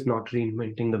project is not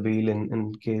reinventing the wheel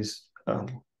in case?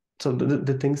 So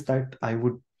the things that I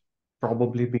would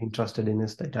probably be interested in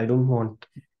is that I don't want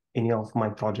any of my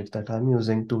projects that I'm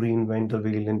using to reinvent the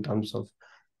wheel in terms of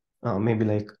maybe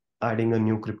like adding a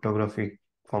new cryptographic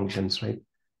functions, right?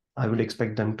 I would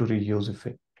expect them to reuse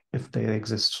if there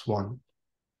exists one,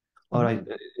 or Mhm.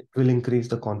 it will increase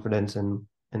the confidence in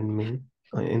me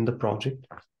in the project.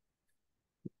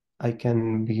 I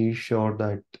can be sure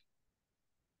that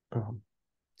um,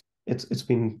 it's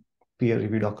been peer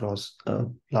reviewed across a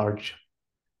large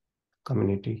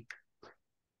community.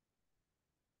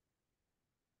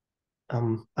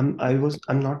 I'm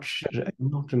not sure, I do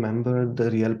not remember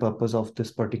the real purpose of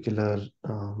this particular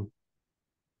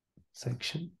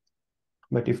section,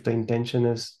 but if the intention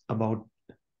is about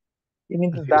You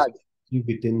mean this badge? reusability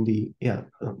within the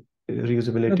No,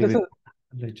 reusability this with is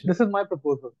Hyperledger. This is my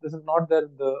proposal. This is not there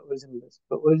in the original list.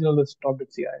 The original list stopped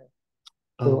at CIA.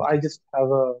 So I Okay. just have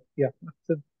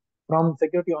So from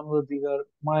security onwards, these are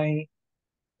my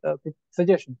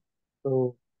suggestions.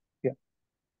 So yeah,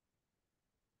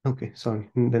 Okay, sorry.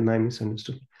 Then I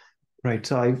misunderstood. Right.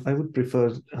 So I would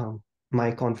prefer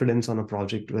my confidence on a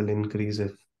project will increase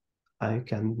if I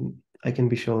can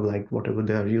be sure like whatever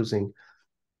they are using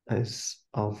is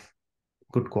of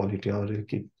good quality, or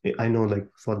I know like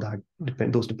for that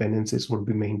those dependencies would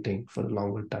be maintained for a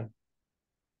longer time.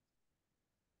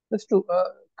 that's true. A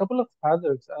couple of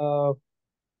hazards.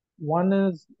 One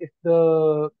is if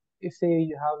say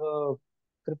you have a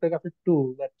cryptographic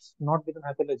tool that's not within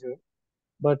Hyperledger,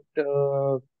 but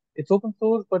it's open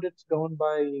source, but it's governed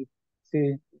by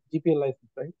say GPL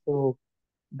license, right? So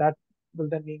that will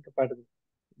then be incompatible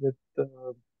with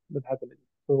Hyperledger.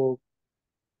 So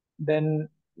then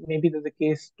maybe there's a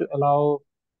case to allow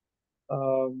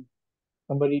um,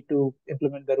 somebody to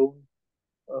implement their own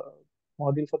uh,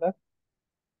 module for that,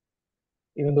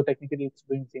 even though technically it's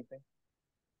doing the same thing.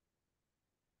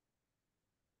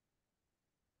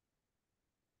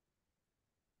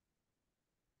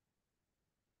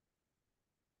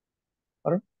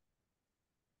 All right.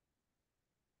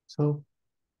 So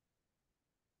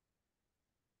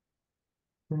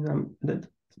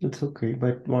that's okay.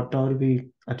 But what are we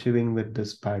achieving with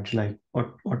this badge? Like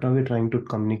what are we trying to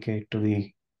communicate to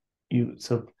the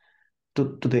user, to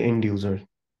the end user?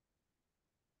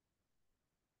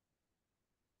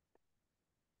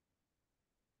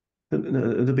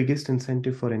 The biggest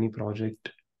incentive for any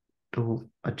project to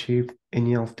achieve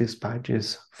any of these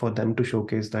badges for them to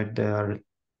showcase that they are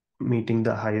meeting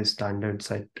the highest standards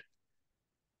set.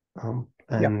 Yeah,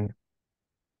 And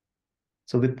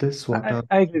so with this, what are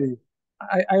I agree with you.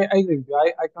 I agree with you.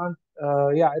 I can't.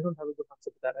 I don't have a good answer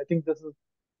to that. I think this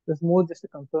is more just a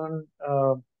concern.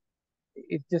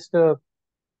 It's just a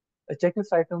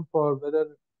checklist item for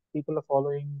whether people are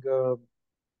following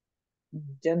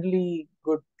generally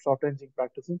good software engineering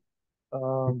practices.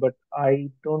 But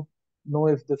I don't know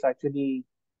if this actually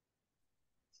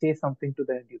says something to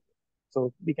the end user.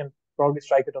 So we can probably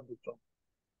strike it on this one.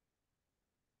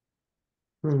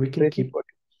 we can Tracy, keep what?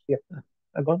 Yeah,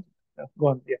 go on. Go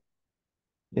on. Yeah.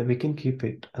 yeah, we can keep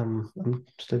it. I'm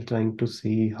still trying to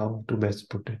see how to best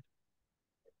put it.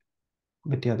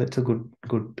 But yeah, that's a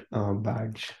good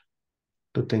badge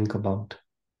to think about.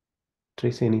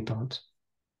 Tracy, any thoughts?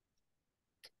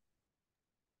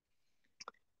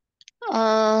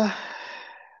 I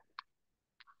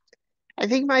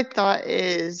think my thought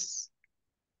is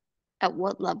at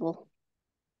what level?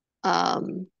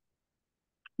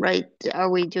 Right?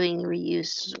 Are we doing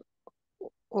reuse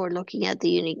or looking at the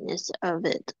uniqueness of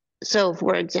it? So,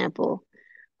 for example,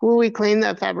 will we claim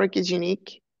that Fabric is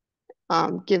unique,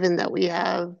 given that we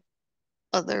have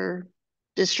other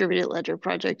distributed ledger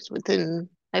projects within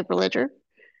Hyperledger?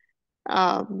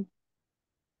 Um,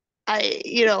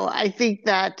 I think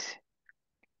that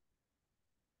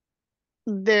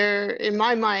in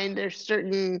my mind, there's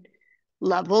certain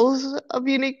levels of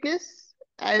uniqueness,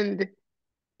 and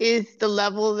is the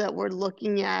level that we're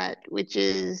looking at, which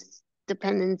is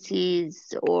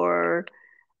dependencies or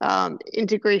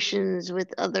integrations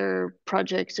with other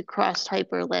projects across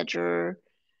Hyperledger.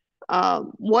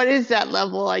 What is that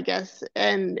level, I guess?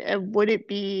 And would it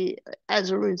be,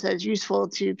 as Arun says, useful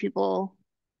to people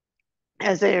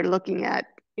as they're looking at,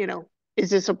 is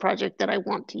this a project that I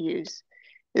want to use?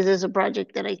 Is this a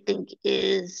project that I think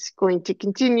is going to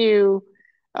continue?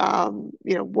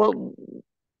 What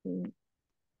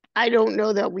I don't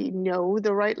know that we know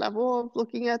the right level of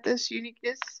looking at this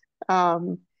uniqueness.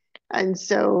 Um, and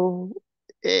so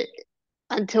it,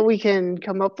 until we can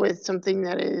come up with something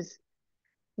that is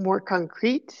more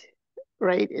concrete,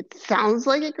 right? It sounds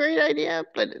like a great idea,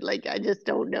 but like I just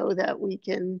don't know that we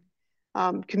can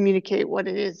communicate what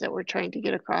it is that we're trying to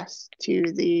get across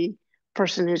to the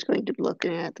person who's going to be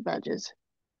looking at the badges.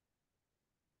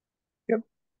 Yep.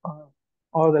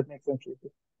 All that makes sense.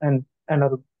 Tracy. And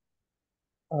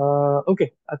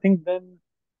okay, I think then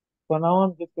for now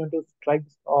I'm just going to strike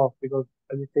this off because,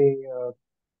 as you say,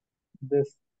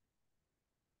 this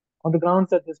on the grounds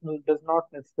that this does not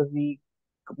necessarily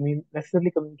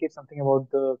communicate something about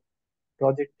the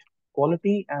project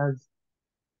quality as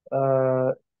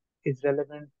uh, is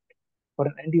relevant for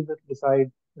an end user to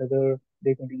decide whether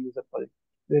they're going to use the project,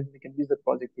 whether they can use the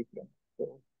project API.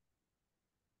 So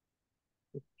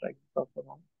just strike this off for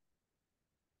now.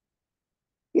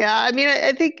 Yeah, I mean,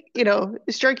 I think,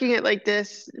 striking it like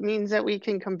this means that we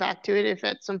can come back to it if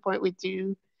at some point we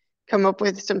do come up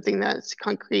with something that's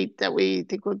concrete that we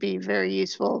think would be very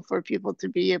useful for people to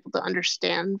be able to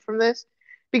understand from this.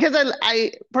 because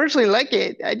I personally like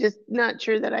it. I just not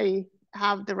sure that I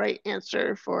have the right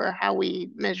answer for how we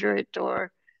measure it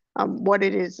or what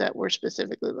it is that we're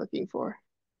specifically looking for.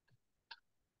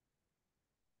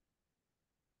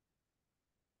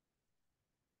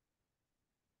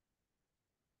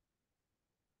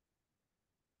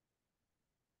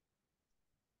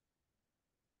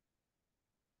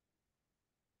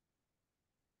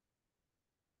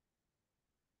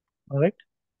 All right.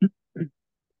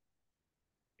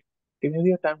 Give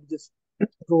me the time to just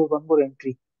throw one more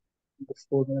entry in this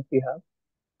 4 minutes we have.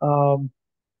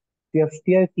 We have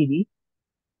CI/CD.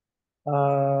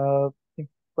 I think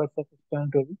quite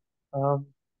self-explanatory. Um,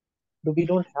 though we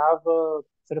don't have a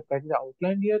set of criteria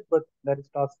outlined yet, but there is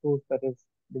task force that is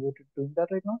devoted to doing that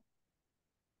right now.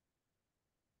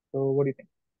 So what do you think?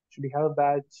 Should we have a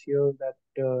badge here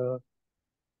that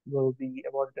will be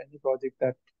awarded to any project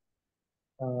that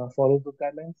follows those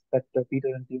guidelines that Peter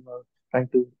and team are trying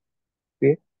to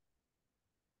create?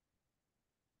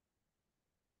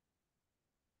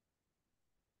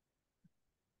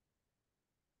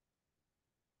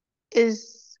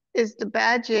 Is the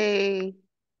badge the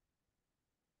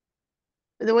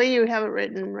way you have it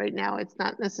written right now, it's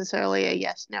not necessarily a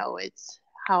yes, no, it's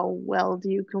how well do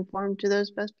you conform to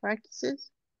those best practices?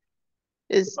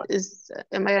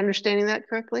 Am I understanding that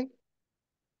correctly?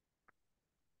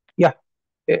 Yeah,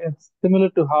 it's similar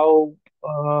to how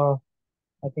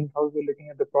I think how we're looking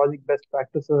at the project best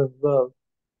practices as well.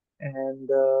 And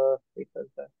it does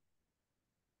that.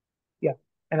 Yeah,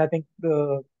 and I think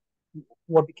the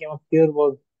what we came up here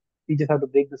was we just have to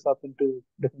break this up into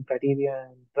different criteria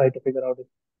and try to figure out if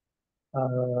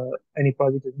any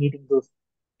project is meeting those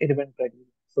relevant criteria.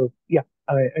 So yeah,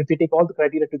 if we take all the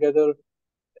criteria together,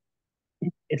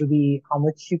 it'll be how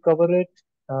much you cover it.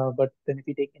 But then if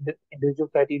you take individual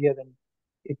criteria, then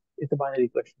it's a binary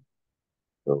question.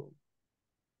 So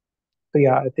so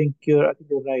yeah, I think you're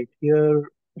right. Here,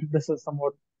 this is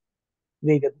somewhat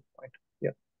vague at this point.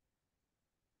 Yeah.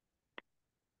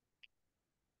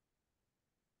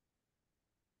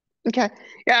 Okay.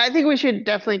 Yeah, I think we should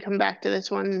definitely come back to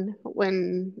this one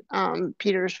when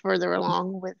Peter's further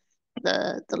along with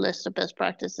the list of best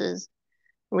practices.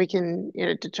 We can,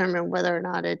 determine whether or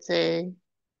not it's a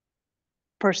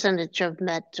percentage of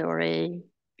met or a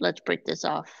let's break this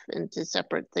off into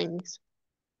separate things.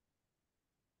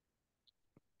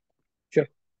 Sure.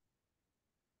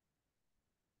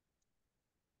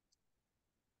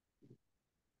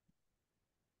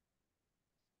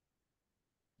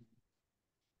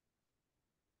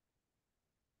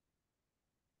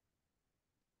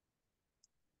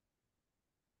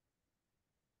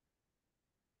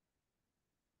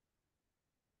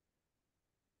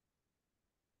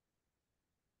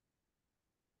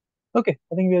 Okay,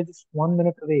 I think we are just 1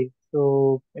 minute away,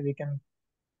 so maybe we can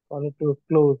call it to a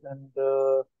close. And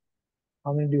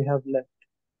how many do we have left?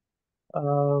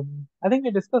 I think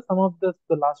we discussed some of this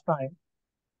the last time.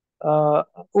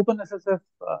 OpenSSF,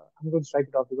 I'm going to strike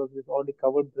it off because we've already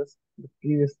covered this the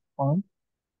previous one.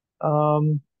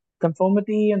 Um,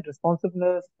 Conformity and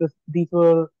responsiveness, these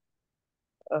were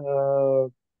uh,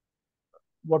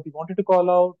 what we wanted to call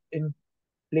out in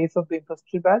place of the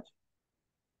infrastructure badge,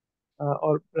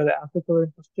 or rather aspects of the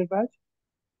infrastructure badge.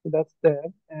 So that's there.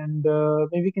 And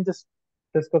maybe we can just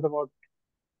discuss about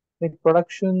like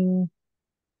production.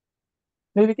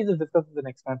 Maybe we can just discuss it the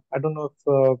next time. I don't know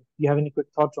if you have any quick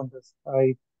thoughts on this.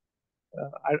 I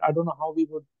don't know how we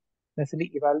would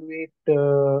necessarily evaluate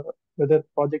whether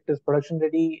project is production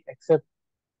ready, except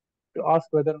to ask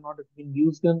whether or not it's being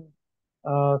used in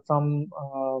some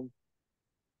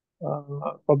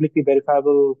publicly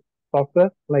verifiable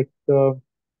software. Like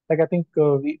I think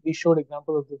we showed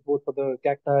examples of this both for the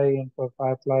Cacti and for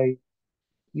Firefly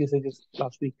usages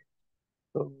last week.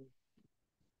 So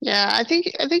Yeah, I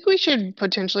think we should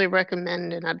potentially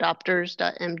recommend an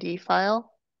adopters.md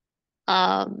file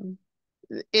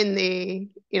in the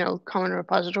common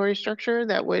repository structure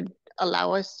that would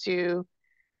allow us to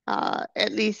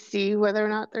at least see whether or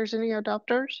not there's any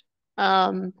adopters.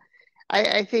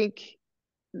 I think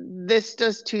this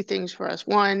does two things for us.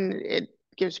 One, it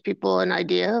gives people an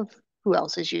idea of who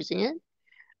else is using it.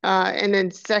 And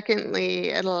then secondly,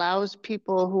 it allows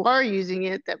people who are using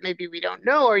it that maybe we don't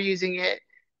know are using it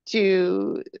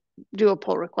to do a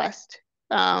pull request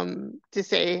to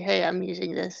say, hey, I'm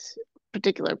using this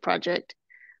particular project,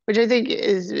 which I think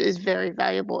is very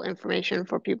valuable information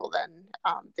for people then.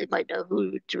 They might know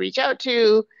who to reach out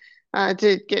to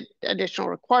get additional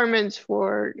requirements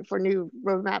for new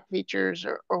roadmap features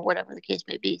or whatever the case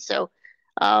may be. So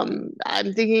I'm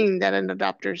thinking that an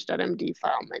adopters.md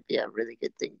file might be a really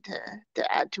good thing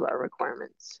to add to our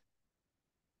requirements.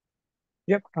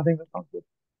 Yep, I think that sounds good.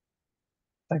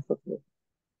 Thanks for the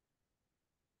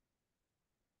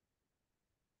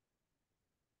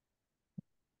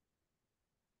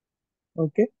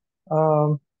Okay.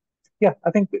 Um, yeah,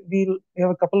 I think we have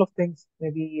a couple of things.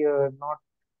 Maybe not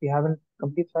we haven't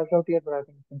completely fleshed out yet, but I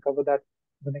think we can cover that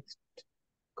in the next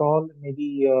call.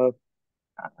 Maybe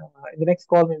in the next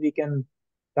call, maybe we can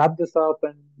wrap this up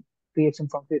and create some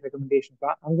concrete recommendations.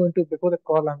 I'm going to before the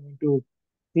call, I'm going to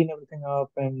clean everything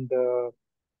up and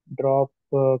drop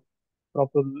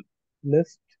proper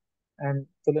list and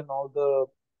fill in all the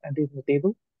entries in the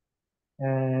table.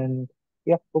 And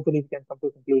yeah, hopefully we can come to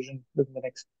a conclusion within the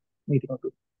next meeting or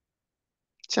two.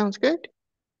 Sounds good.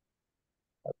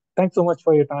 Thanks so much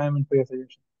for your time and for your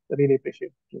suggestions. I really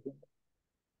appreciate it.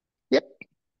 Yep.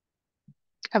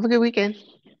 Have a good weekend.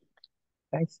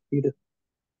 Thanks, Peter.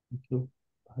 Thank you.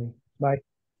 Bye. Bye.